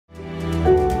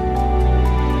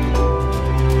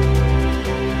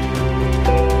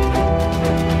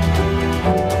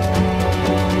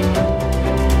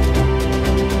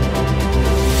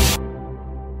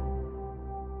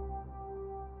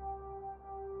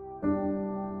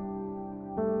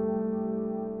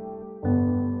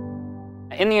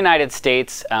In the United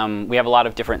States, we have a lot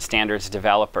of different standards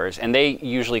developers, and they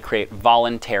usually create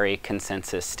voluntary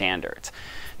consensus standards.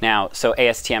 Now, so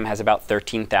ASTM has about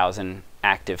 13,000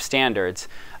 active standards.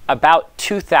 About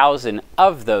 2,000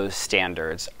 of those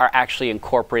standards are actually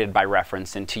incorporated by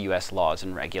reference into US laws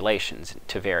and regulations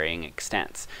to varying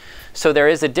extents. So there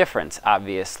is a difference,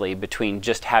 obviously, between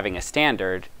just having a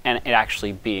standard and it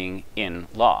actually being in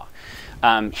law.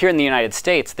 Here in the United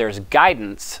States, there's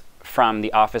guidance from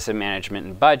the Office of Management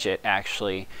and Budget,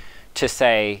 actually, to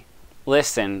say,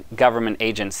 listen, government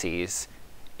agencies,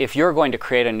 if you're going to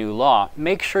create a new law,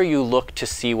 make sure you look to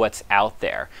see what's out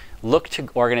there. Look to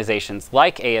organizations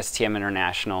like ASTM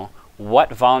International,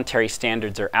 what voluntary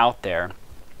standards are out there,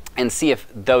 and see if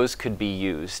those could be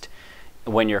used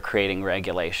when you're creating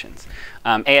regulations.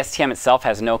 ASTM itself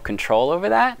has no control over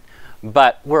that,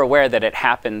 but we're aware that it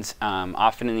happens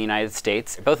often in the United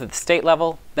States, both at the state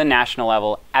level, the national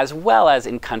level, as well as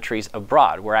in countries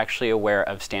abroad. We're actually aware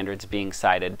of standards being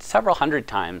cited several hundred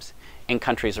times in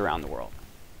countries around the world.